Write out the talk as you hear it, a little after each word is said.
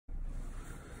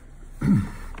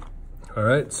All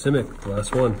right, Simic,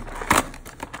 last one.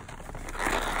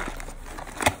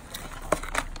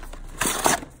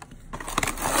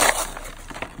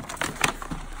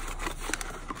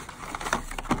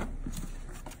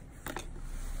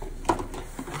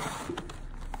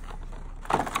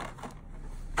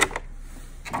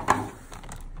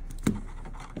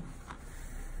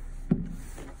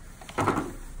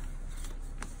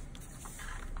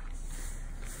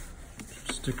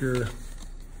 Sticker,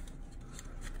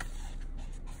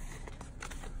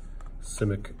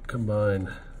 Simic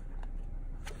combine.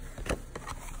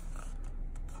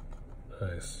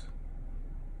 Nice.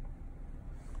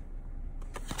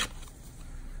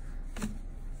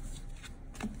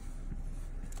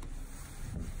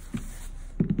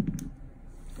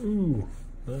 Ooh,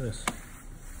 nice.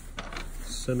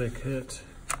 Simic hit.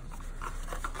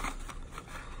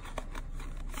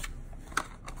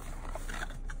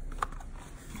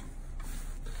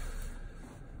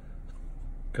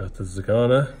 Got the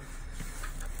Zagana.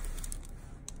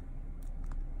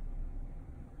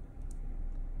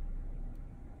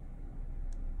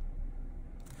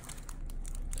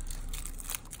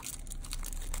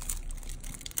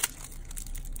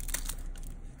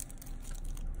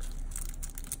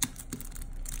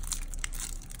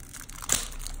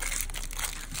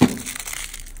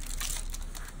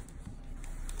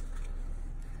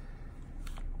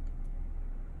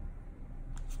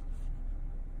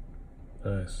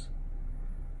 Nice.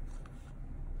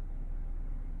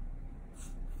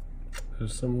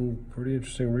 There's some pretty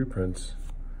interesting reprints.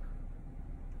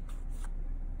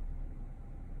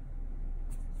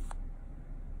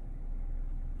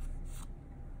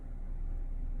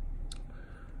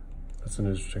 That's an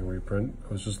interesting reprint.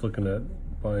 I was just looking at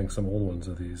buying some old ones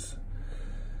of these.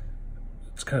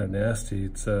 It's kind of nasty.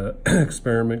 It's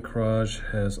Experiment Courage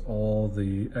has all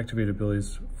the activated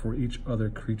abilities for each other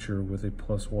creature with a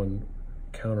 +1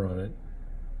 counter on it.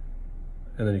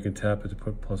 And then you can tap it to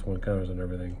put +1 counters on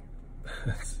everything.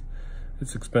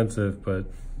 It's expensive, but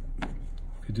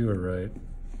if you do it right,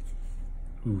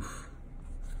 oof.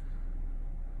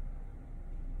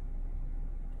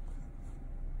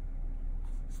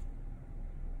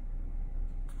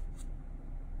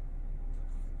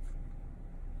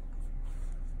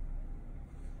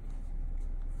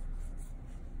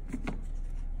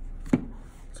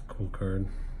 It's a cool card.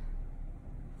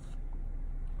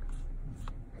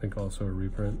 I think also a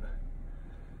reprint.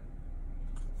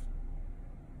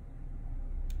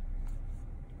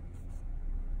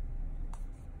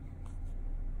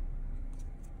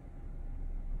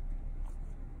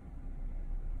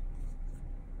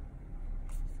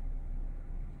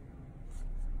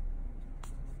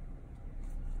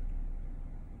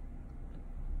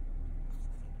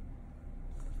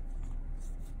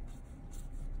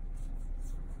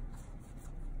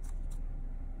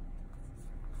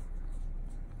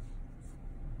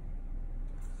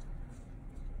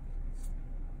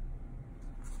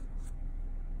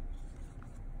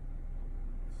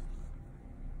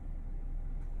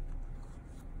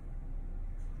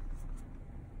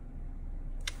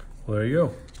 Well, there you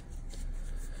go.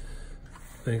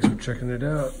 Thanks for checking it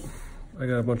out. I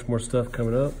got a bunch more stuff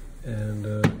coming up and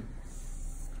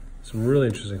some really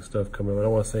interesting stuff coming up. I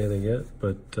don't want to say anything yet,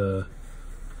 but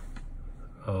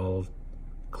I'll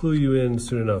clue you in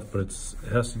soon enough. But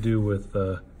it has to do with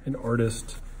an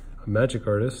artist, a magic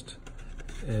artist,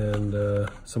 and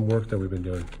some work that we've been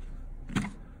doing.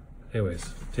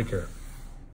 Anyways, take care.